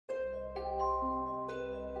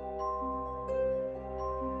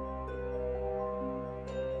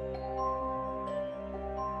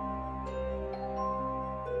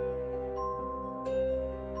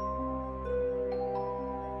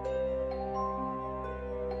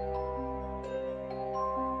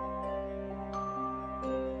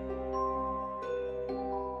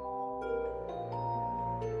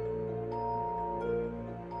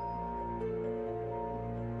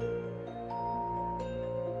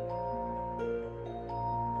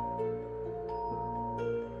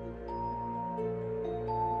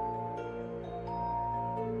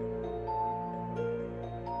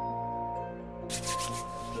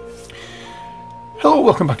Hello,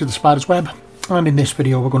 welcome back to the Spider's Web, and in this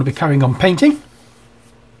video we're going to be carrying on painting,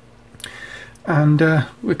 and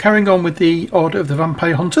we're carrying on with the Order of the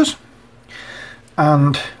Vampire Hunters,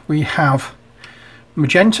 and we have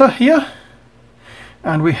Magenta here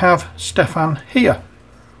and we have Stefan here,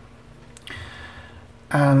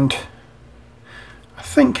 and I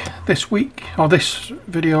think this week or this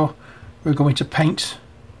video we're going to paint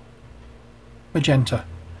Magenta.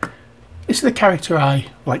 This is the character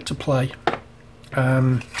I like to play.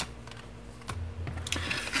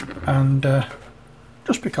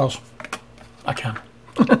 Just because I can.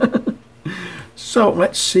 So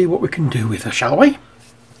let's see what we can do with her, shall we?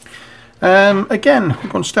 Again, we're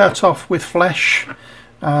going to start off with flesh,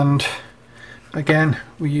 and again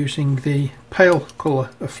we're using the pale colour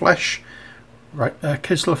of flesh, right?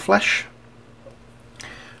 Kisler flesh.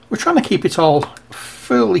 We're trying to keep it all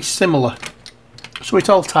fairly similar, so it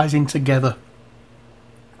all ties in together.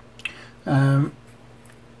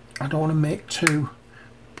 I don't want to make too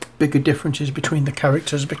bigger differences between the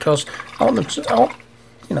characters because I want them to,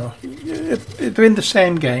 you know, they're in the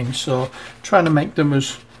same game, so trying to make them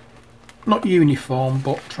as not uniform,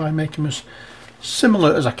 but try and make them as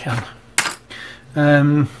similar as I can.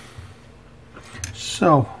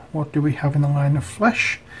 So what do we have in the line of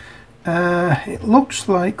flesh? It looks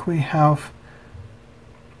like we have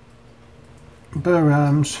bare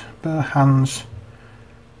arms, bare hands,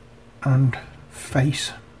 and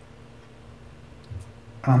face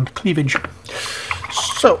and cleavage.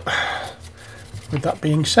 So with that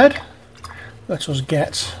being said, let us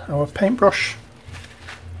get our paintbrush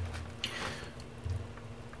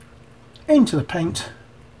into the paint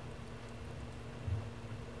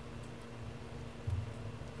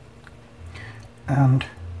and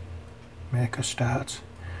make a start.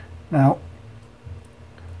 Now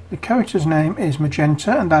the character's name is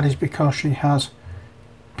Magenta, and that is because she has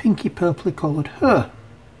pinky purpley coloured hair,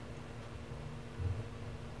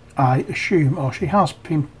 I assume, or she has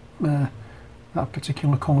that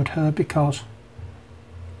particular coloured hair because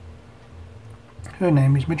her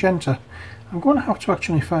name is Magenta. I'm going to have to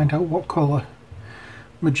actually find out what colour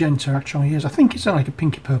Magenta actually is. I think it's like a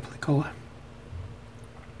pinky purpley colour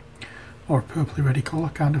or a purpley reddy colour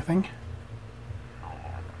kind of thing.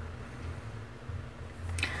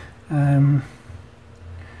 I'm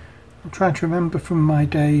trying to remember from my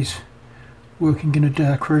days working in a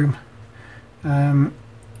dark room,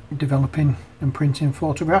 developing and printing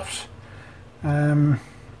photographs. We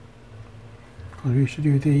used to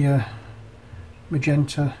do the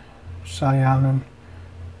magenta, cyan and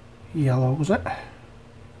yellow, was it?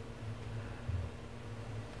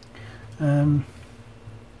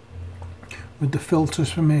 With the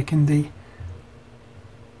filters for making the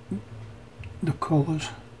colours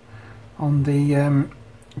on the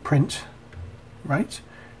print, right?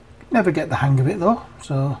 Never get the hang of it though,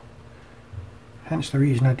 so hence the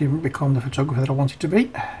reason I didn't become the photographer that I wanted to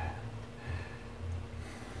be.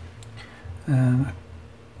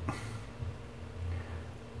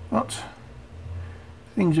 But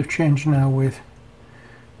things have changed now with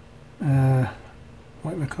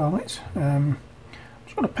what do we call it? I'm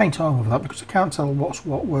just going to paint all over that because I can't tell what's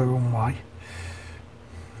what, where and why.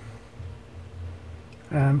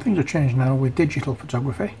 Things have changed now with digital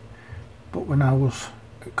photography, but when I was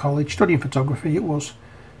at college studying photography it was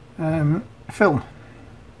film,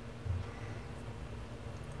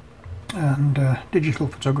 and digital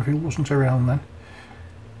photography wasn't around then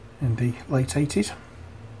in the late 80s,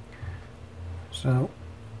 so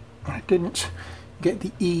I didn't get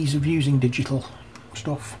the ease of using digital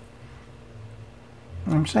stuff.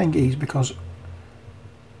 I'm saying ease because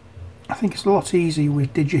I think it's a lot easier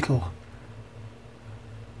with digital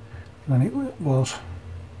than it was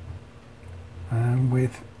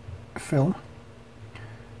with film.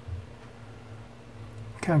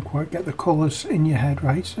 Can't quite get the colours in your head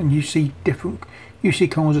right, and you see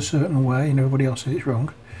colours a certain way and everybody else says it's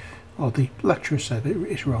wrong, or the lecturer said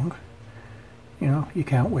it's wrong. You know, you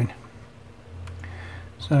can't win.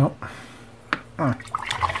 So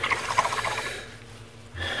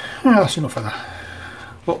that's enough of that.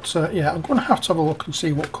 But yeah, I'm going to have a look and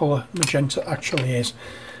see what colour Magenta actually is.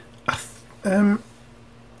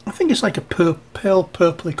 I think it's like a pale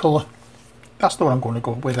purpley colour. That's the one I'm going to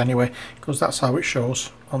go with anyway, because that's how it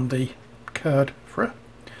shows on the card for it.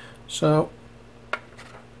 So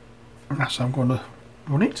that's how I'm going to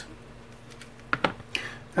run it.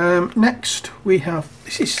 Next we have,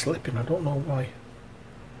 this is slipping, I don't know why.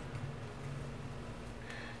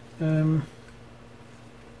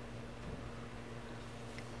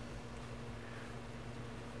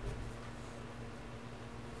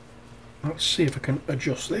 Let's see if I can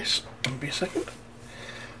adjust this. Give me a second.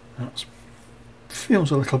 That's feels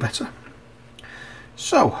a little better.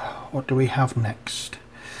 So what do we have next?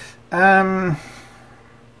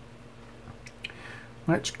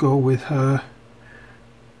 Let's go with her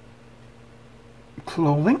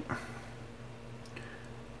clothing.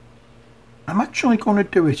 I'm actually going to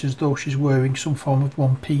do it as though she's wearing some form of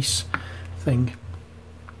one-piece thing,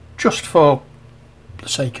 just for the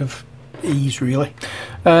sake of ease, really.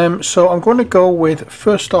 So I'm going to go with,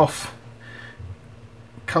 first off,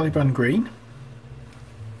 Caliban green.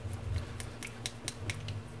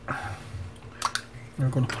 I'm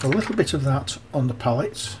going to put a little bit of that on the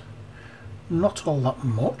palette, not all that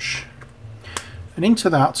much, and into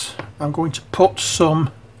that I'm going to put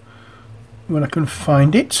some, when I can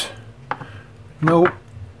find it, no,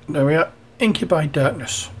 there we are, Incubi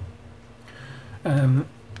Darkness. I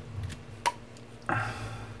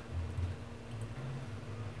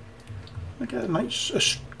get a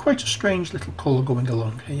nice, quite a strange little colour going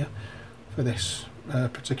along here for this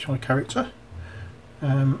particular character.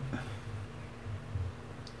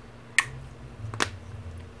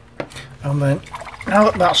 And then, now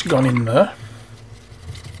that that's gone in there,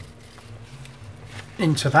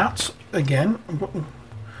 into that again, I'm going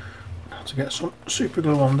to get some super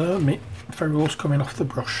glue on there, my ferrule's coming off the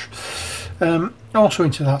brush. Also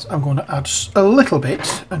into that I'm going to add a little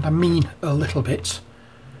bit, and I mean a little bit,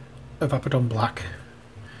 of Abaddon Black,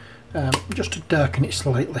 just to darken it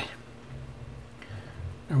slightly.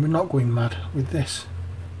 And we're not going mad with this.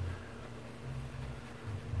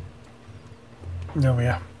 There we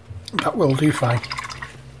are. That will do fine.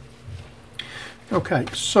 Okay,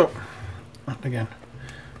 so, and again,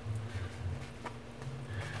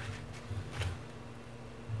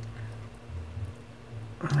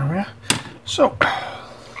 there we are. So,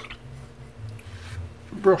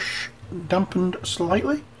 brush dampened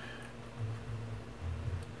slightly,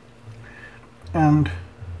 and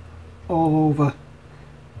all over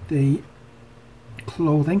the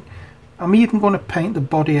clothing. I'm even going to paint the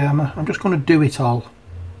body armour. I'm just going to do it all,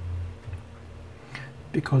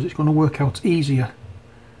 because it's going to work out easier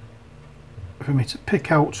for me to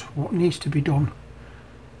pick out what needs to be done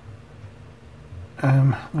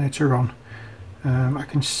later on. I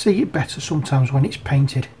can see it better sometimes when it's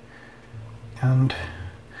painted, and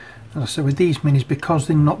as I said, with these minis, because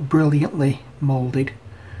they're not brilliantly moulded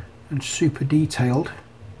and super detailed,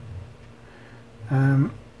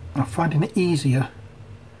 I'm finding it easier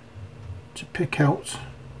to pick out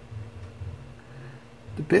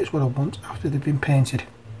the bits what I want after they've been painted.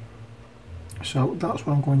 So that's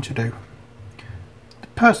what I'm going to do. The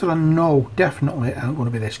parts that I know definitely aren't going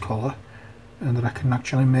to be this colour, and that I can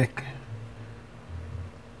actually make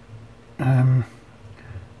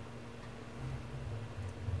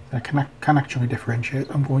I can actually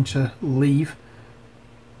differentiate, I'm going to leave,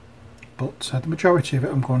 but the majority of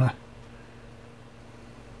it I'm going to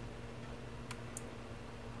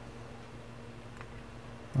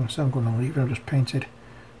leave it. I've just painted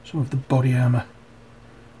some of the body armour.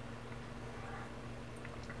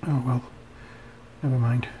 Oh well, never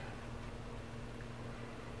mind.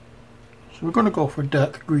 So we're going to go for a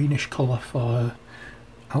dark greenish colour for her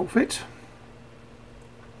outfit.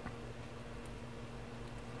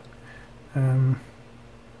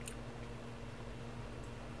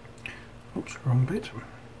 Oops, wrong bit.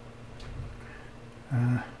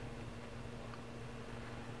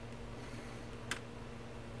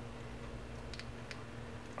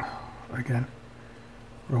 Again,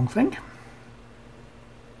 wrong thing.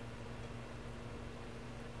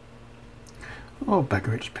 Oh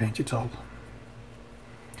beggar, it's paint it all.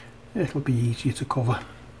 It'll be easier to cover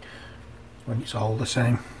when it's all the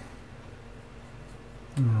same.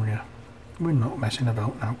 Oh yeah, we're not messing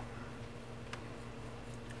about now.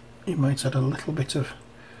 You might add a little bit of,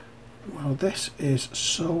 well, this is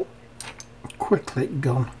so quickly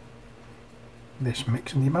gone, this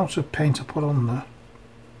mix, and the amount of paint I put on there.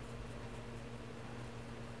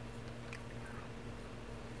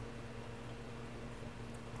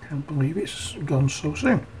 Can't believe it's gone so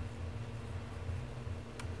soon.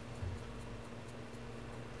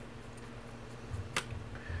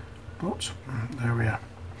 But there we are.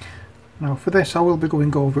 Now for this I will be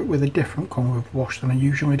going over it with a different colour of wash than I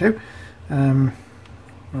usually do.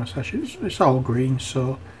 It's all green,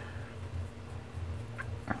 so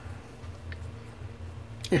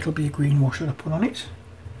it'll be a green wash that I put on it.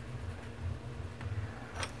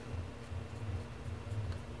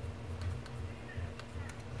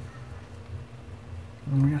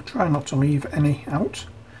 And we are trying not to leave any out.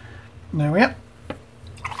 There we are.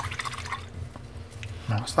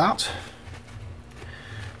 That's that.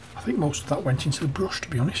 I think most of that went into the brush, to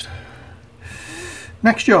be honest.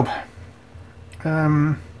 Next job.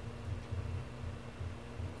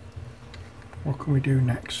 what can we do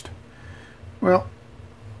next? Well,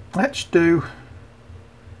 let's do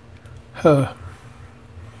her.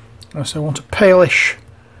 So I want a palish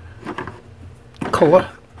colour.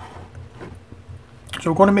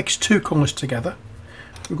 So we're going to mix two colours together.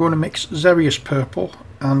 We're going to mix Xerius purple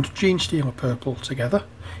and Gene Stealer purple together.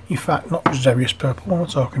 In fact, not Xerius purple, what am I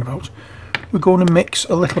talking about? We're going to mix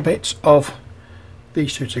a little bit of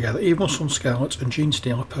these two together, Evil Sun Scarlet and Gene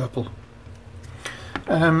Stealer purple.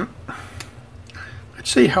 Let's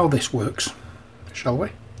see how this works, shall we?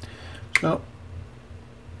 So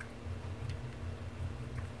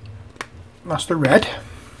that's the red.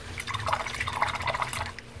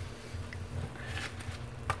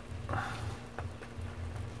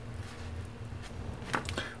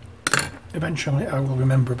 Eventually I will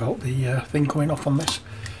remember about the thing coming off on this.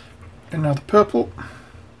 And now the purple.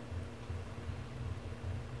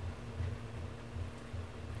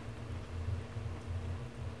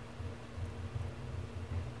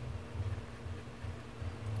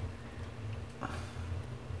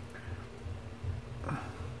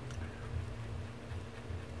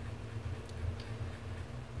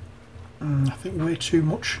 I think way too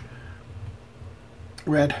much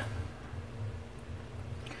red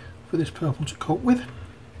for this purple to cope with.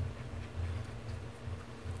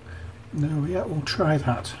 No, yeah, we'll try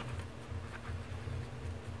that.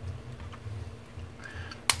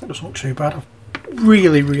 That doesn't look too bad. I've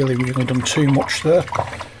really done too much there.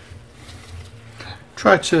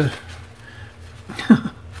 Try to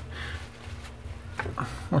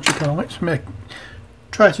what do you call it?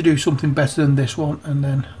 Try to do something better than this one, and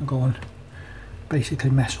then go and basically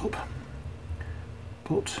mess up.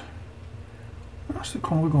 But that's the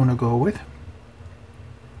colour we're going to go with.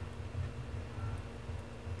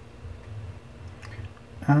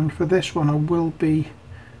 And for this one I will be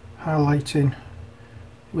highlighting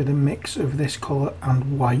with a mix of this colour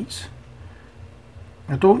and white.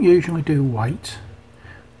 I don't usually do white,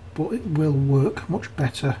 but it will work much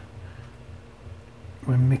better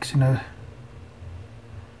when mixing a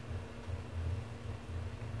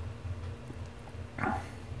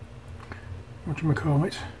what do you call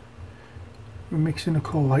it? When mixing a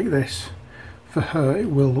colour like this, for her it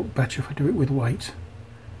will look better if I do it with white.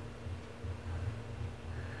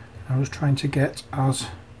 I was trying to get as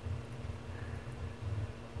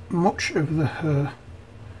much of the hair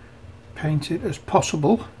painted as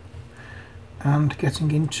possible and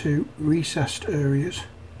getting into recessed areas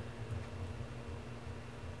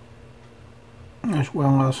as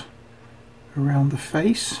well as around the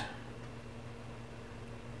face.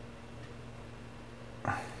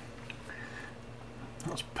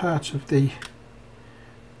 That's part of the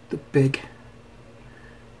big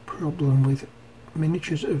problem with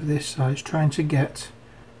miniatures of this size, trying to get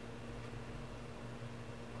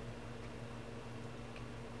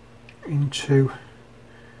into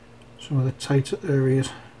some of the tighter areas.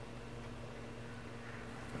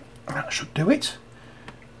 That should do it.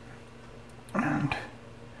 And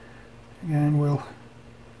again we'll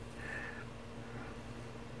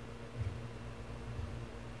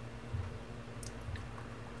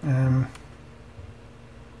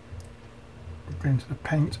go into the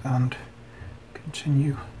paint and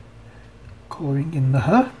continue colouring in the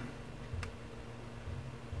hair.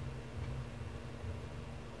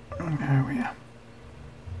 There we are.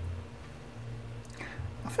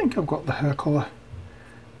 I think I've got the hair colour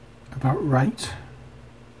about right.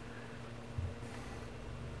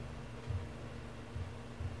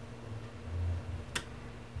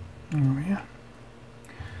 There we are.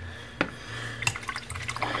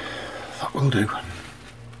 That will do.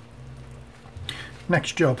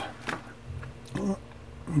 Next job.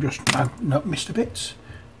 I've not missed a bit.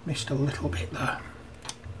 Missed a little bit there.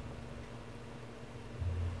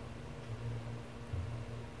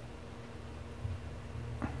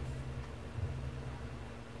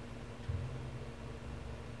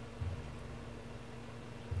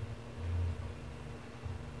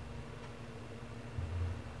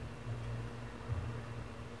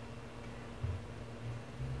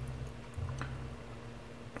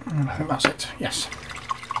 And I think that's it, yes.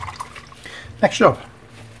 Next job,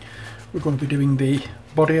 we're going to be doing the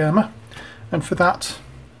body armour, and for that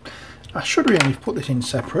I should really have put this in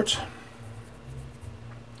separate.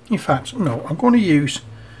 In fact, no, I'm going to use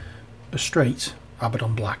a straight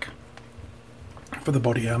Abaddon black for the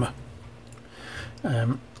body armour.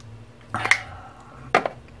 I'm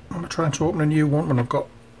trying to open a new one when I've got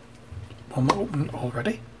one open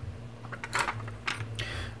already.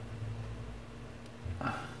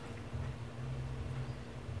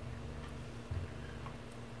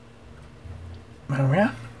 There we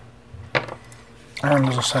are. And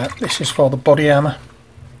as I said, this is for the body armour.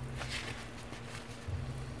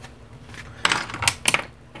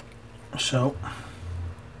 so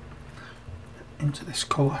into this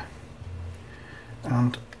colour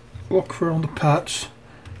and look for all the parts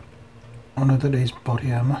on it that is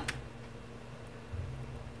body armour.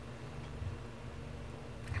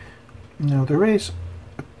 Now there is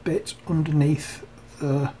a bit underneath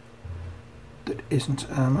there that isn't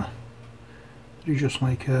armour. It's just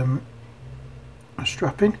like a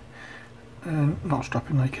strapping, not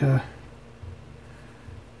strapping, like a,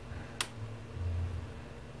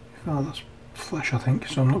 oh, that's flesh I think,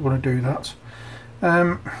 so I'm not going to do that.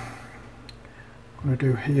 I'm going to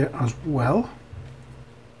do here as well.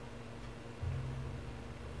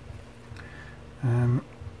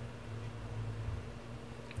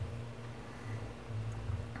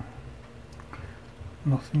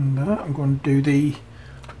 Nothing there. I'm going to do the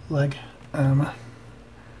leg armour,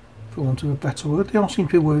 for want of a better word. They all seem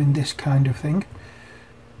to be wearing this kind of thing.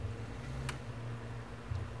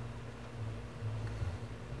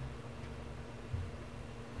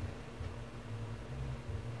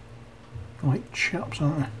 Like chaps,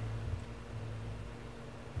 aren't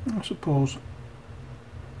they? I suppose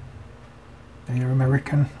they're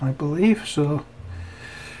American, I believe, so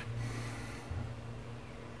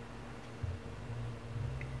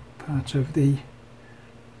part of the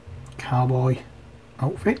cowboy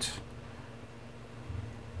outfit.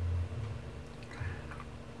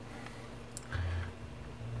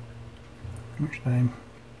 Which they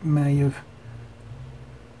may have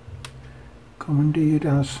commandeered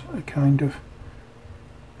as a kind of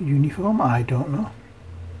uniform, I don't know.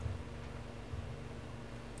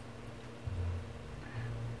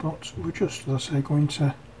 But we're just, as I say, going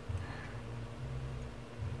to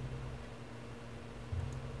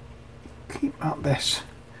keep at this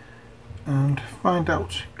and find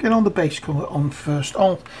out, get all the base colour on first.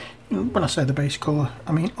 All, when I say the base colour,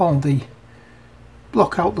 I mean all the,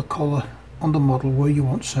 block out the colour on the model where you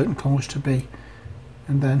want certain colours to be,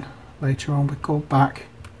 and then later on we go back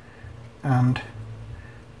and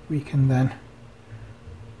we can then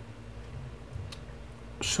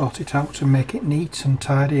sort it out and make it neat and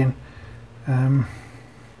tidy and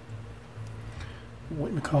what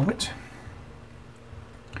do we call it,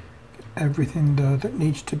 get everything there that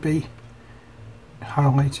needs to be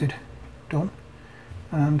highlighted done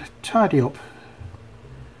and tidy up.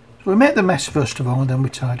 So we make the mess first of all and then we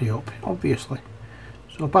tidy up, obviously.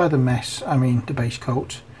 So by the mess I mean the base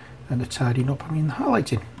coat, and the tidying up I mean the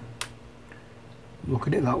highlighting. Look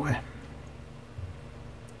at it that way.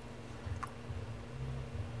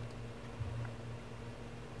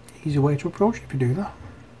 Easy way to approach it if you do that.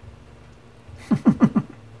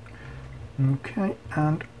 Okay,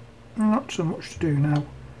 and not so much to do now.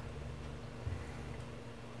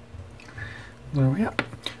 There we are.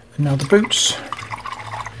 And now the boots.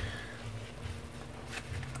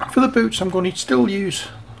 For the boots I'm going to still use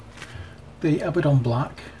the Abaddon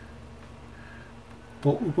black,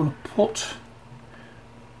 but we're going to put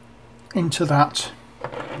into that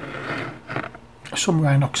some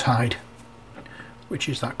Rhinox hide, which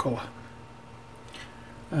is that colour.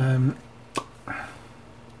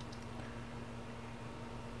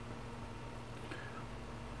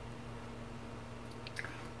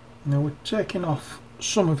 Now we're taking off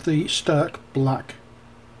some of the stark black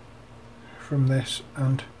from this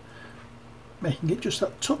and making it just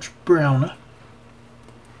that touch browner,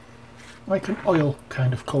 like an oil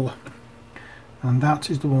kind of colour, and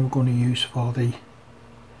that is the one we're going to use for the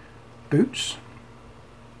boots,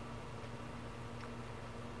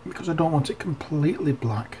 because I don't want it completely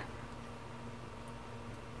black.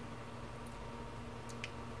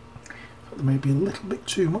 There may be a little bit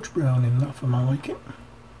too much brown in that for my liking.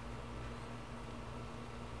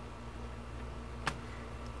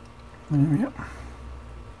 There we go.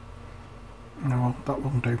 No, well, that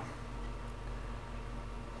won't do.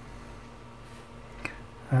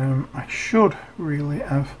 I should really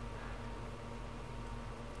have,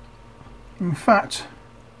 in fact,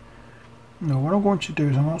 no, what I'm going to do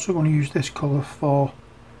is I'm also going to use this colour for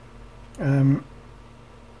the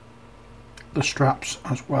straps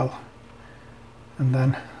as well, and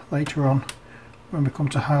then later on when we come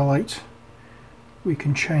to highlight we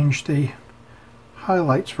can change the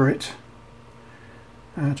highlights for it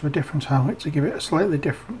to a different highlight to give it a slightly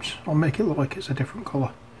different, or make it look like it's a different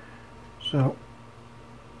colour. So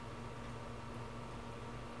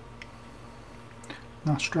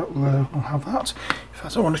that strap will have that. In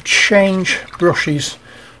fact, I want to change brushes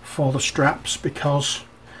for the straps because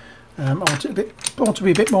I want to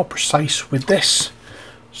be a bit more precise with this.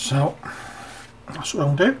 So that's what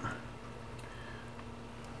I'll do.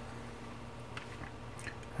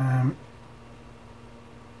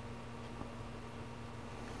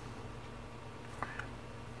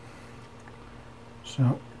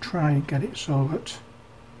 So try and get it so that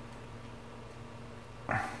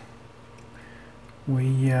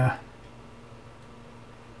we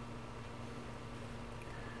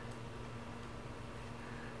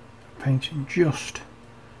painting just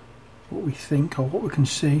what we think or what we can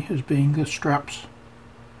see as being the straps.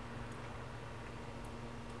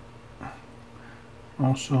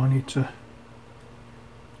 Also I need to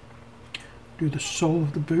do the sole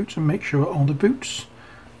of the boot and make sure all the boots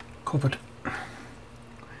are covered.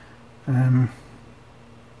 There's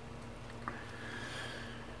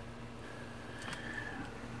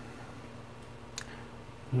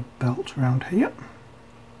a belt around here.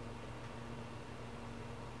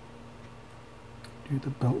 Do the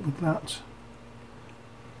belt with that.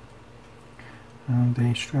 And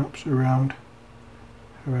the straps around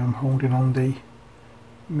where I'm holding on the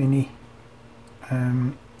mini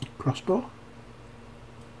crossbow.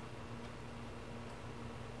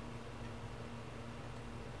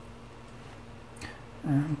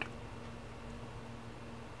 And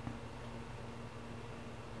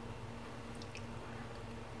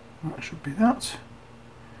that should be that.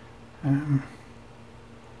 I'll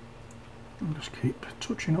just keep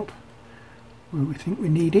touching up where we think we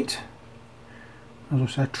need it. As I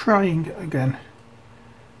said, trying it again,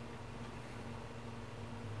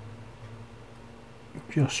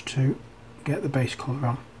 just to get the base colour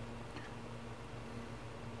on.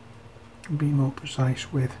 Be more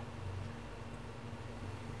precise with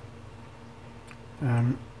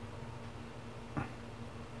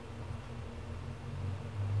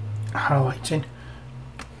highlighting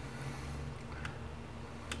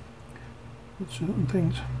with certain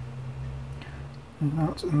things like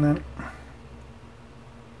that, and then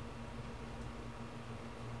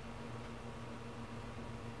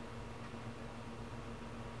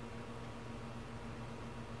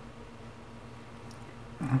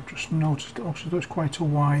I've just noticed also there's quite a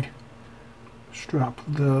wide strap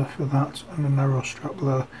there for that and a narrow strap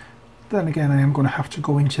there. Then again, I am going to have to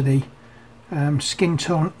go into the skin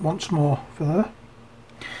tone once more for there.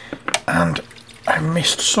 And I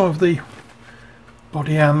missed some of the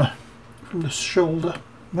body armour from the shoulder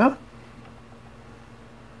there.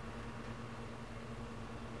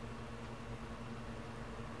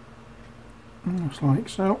 Just like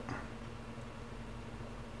so.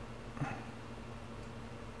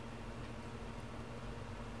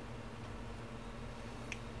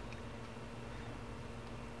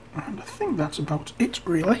 And I think that's about it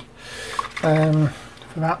really.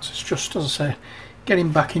 For that, it's just, as I say,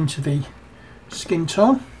 getting back into the skin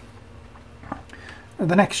tone. And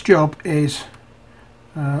the next job is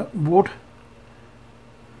wood.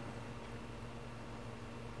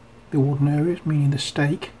 The wooden areas, meaning the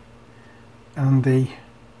stake and the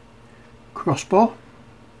crossbow.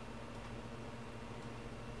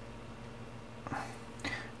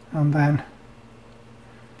 And then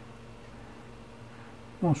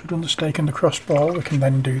once we've done the stake and the crossbow, we can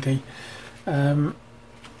then do the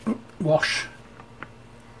wash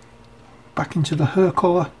back into the hair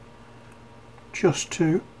colour, just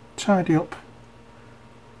to tidy up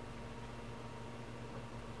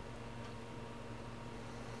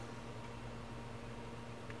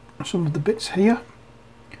some of the bits here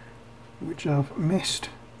which I've missed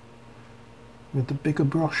with the bigger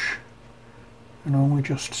brush and only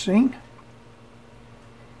just seen.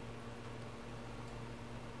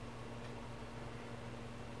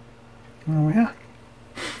 There we are.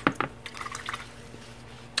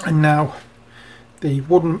 And now the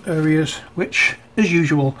wooden areas, which as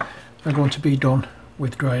usual are going to be done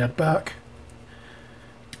with dryad bark.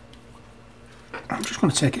 I'm just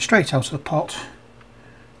going to take it straight out of the pot.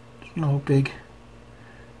 There's no big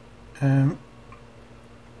thing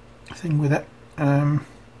with it. A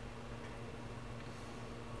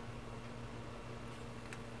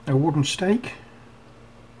wooden stake.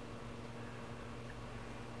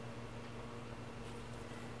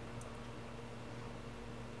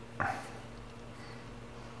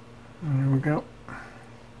 There we go.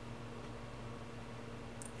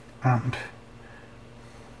 And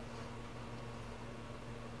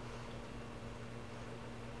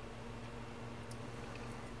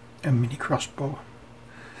a mini crossbow.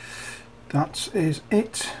 That is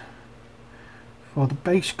it for the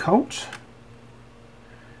base coat.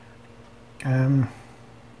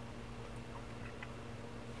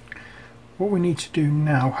 What we need to do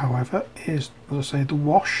now, however, is, as I say, the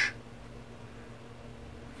wash.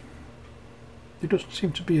 There doesn't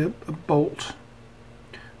seem to be a bolt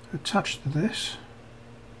attached to this.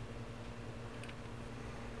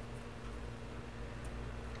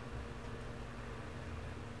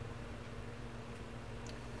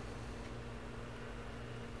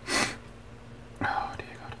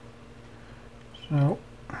 So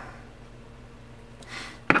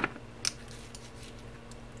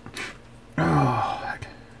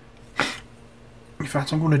in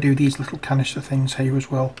fact, I'm going to do these little canister things here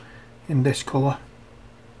as well in this colour.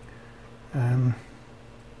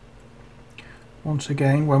 Once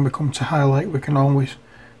again, when we come to highlight, we can always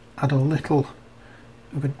add a little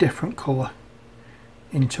of a different colour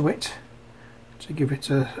into it to give it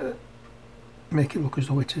make it look as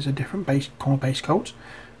though it is a different colour base coat,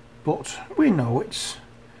 but we know it's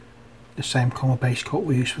the same colour base coat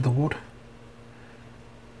we use for the wood.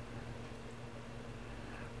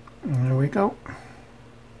 And there we go.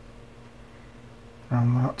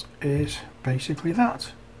 And that is basically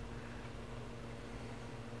that.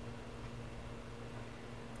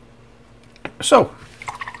 So,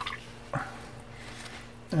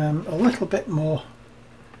 a little bit more,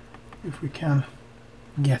 if we can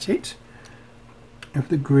get it, of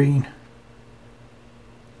the green.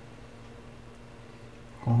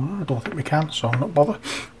 Oh, I don't think we can, so I'll not bother.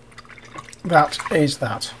 That is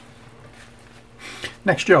that.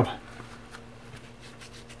 Next job.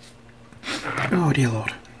 Oh dear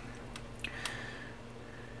Lord.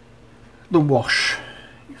 The wash.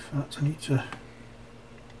 In fact, I need to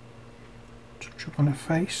touch up on her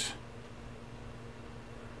face.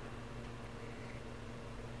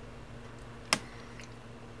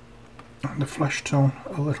 And the flesh tone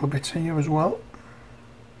a little bit here as well.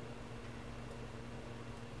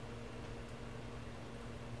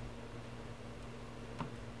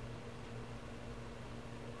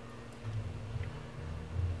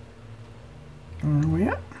 And we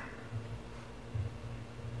are.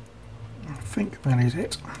 I think that is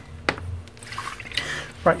it.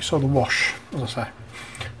 Right, so the wash, as I say.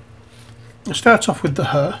 I'll start off with the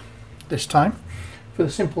hair this time, for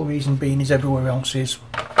the simple reason being is everywhere else has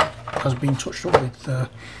been touched up with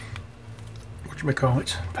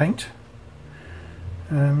paint.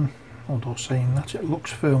 Although saying that, it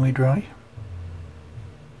looks firmly dry.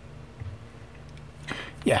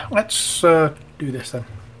 Yeah, let's do this then.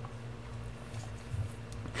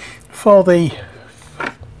 For the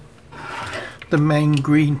main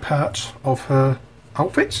green part of her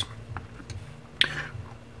outfits,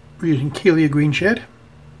 we're using Keelia green shade.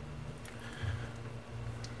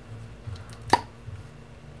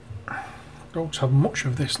 Don't have much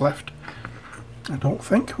of this left, I don't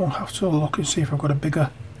think. We'll have to look and see if I've got a bigger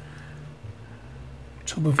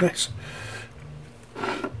tub of this.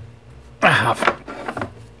 I have,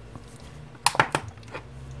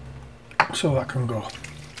 so that can go.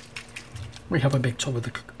 We have a big tub of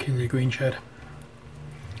the Keelia green shade.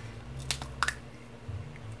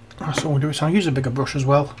 So we'll do it. So I'll use a bigger brush as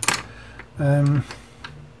well. Not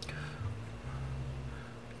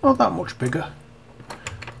that much bigger,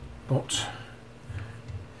 but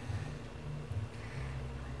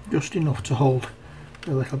just enough to hold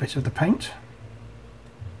a little bit of the paint.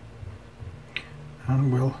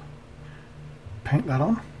 And we'll paint that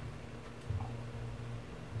on.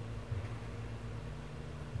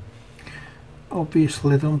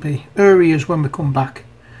 Obviously there'll be areas when we come back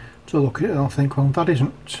to look at it and I'll think, well, that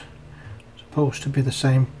isn't supposed to be the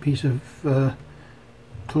same piece of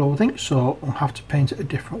clothing, so I'll have to paint it a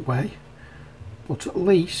different way. But at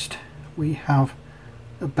least we have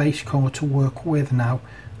a base colour to work with now,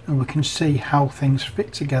 and we can see how things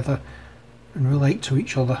fit together and relate to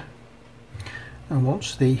each other. And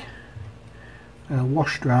once the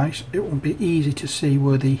wash dries, it will be easy to see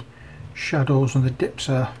where the shadows and the dips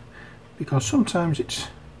are, because sometimes it's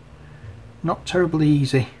not terribly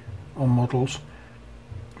easy on models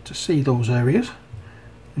to see those areas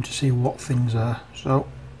and to see what things are. So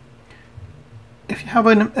if you have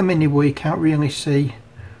a mini where you can't really see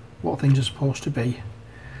what things are supposed to be,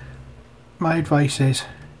 my advice is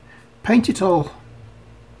paint it all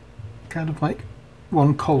kind of like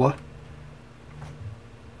one colour,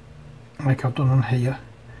 like I've done on here,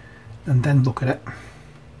 and then look at it.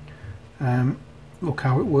 Look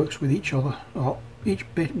how it works with each other, or each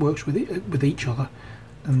bit works with each other,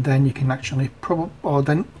 and then you can actually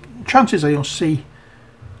then chances are you'll see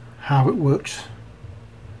how it works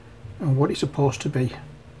and what it's supposed to be.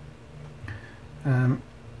 Not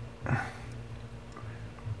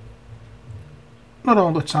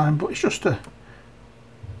all the time, but it's just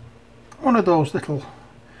one of those little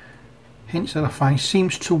hints that I find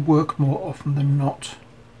seems to work more often than not.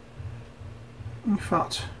 In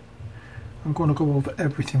fact, I'm going to go over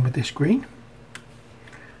everything with this green.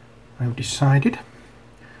 I've decided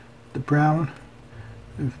the brown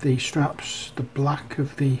of the straps, the black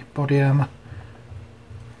of the body armour.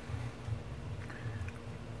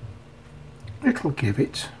 It'll give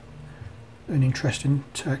it an interesting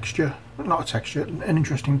texture, not a texture, an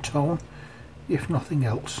interesting tone if nothing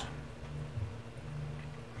else.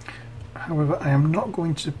 However, I am not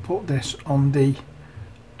going to put this on the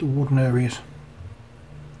wooden areas.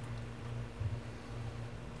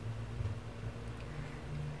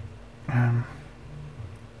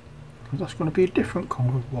 That's going to be a different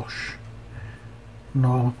colour of wash.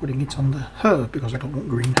 No, I'm putting it on the hair because I don't want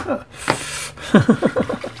green hair.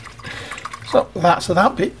 So that's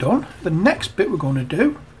that bit done. The next bit we're going to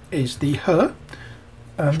do is the hair,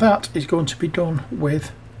 and that is going to be done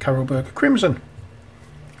with Carroburger Crimson.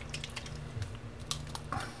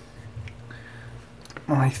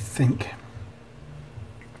 I think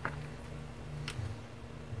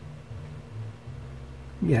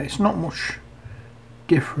yeah, it's not much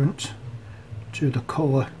different to the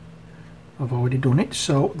colour. I've already done it,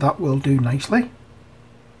 so that will do nicely.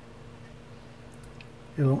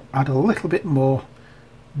 It'll add a little bit more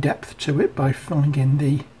depth to it by filling in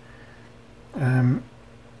the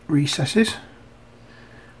recesses,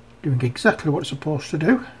 doing exactly what it's supposed to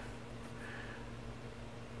do.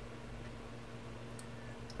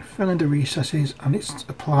 Fill in the recesses, and it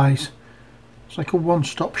applies. It's like a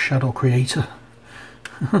one-stop shadow creator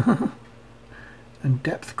and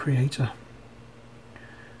depth creator.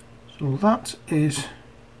 So that is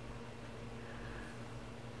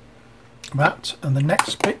that, and the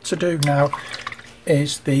next bit to do now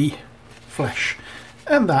is the flesh,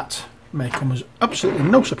 and that may come as absolutely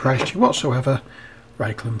no surprise to you whatsoever,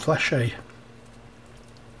 Reichland Flesche.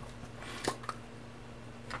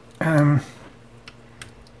 I'm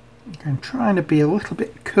trying to be a little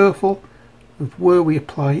bit careful of where we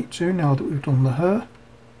apply it to now that we've done the hair.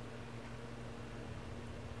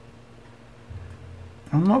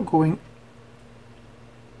 I'm not going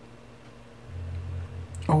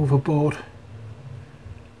overboard.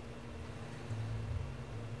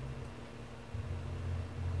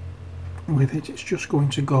 With it, it's just going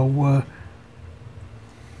to go where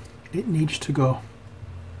it needs to go.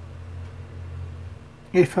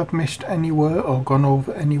 If I've missed anywhere or gone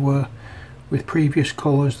over anywhere with previous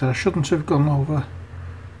colours that I shouldn't have gone over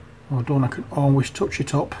or done, I can always touch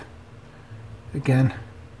it up again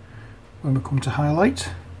when we come to highlight.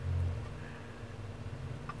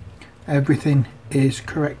 Everything is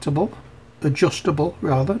correctable, adjustable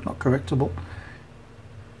rather, not correctable.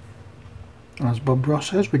 As Bob Ross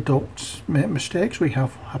says, we don't make mistakes, we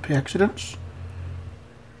have happy accidents.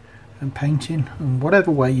 And painting, and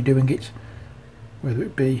whatever way you're doing it, whether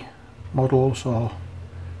it be models or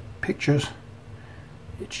pictures,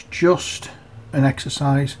 it's just an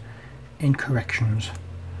exercise in corrections.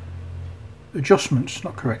 Adjustments,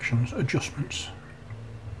 not corrections, adjustments.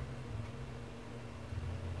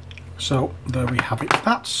 So there we have it.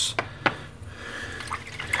 That's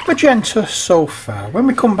Magenta so far. When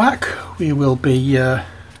we come back, we will be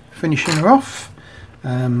finishing her off,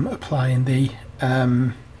 applying the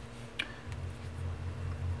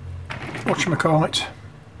whatchamacallit,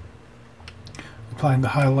 applying the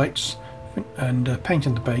highlights and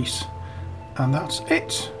painting the base, and that's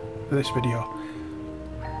it for this video.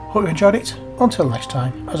 Hope you enjoyed it. Until next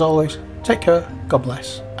time, as always, take care, God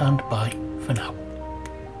bless, and bye for now.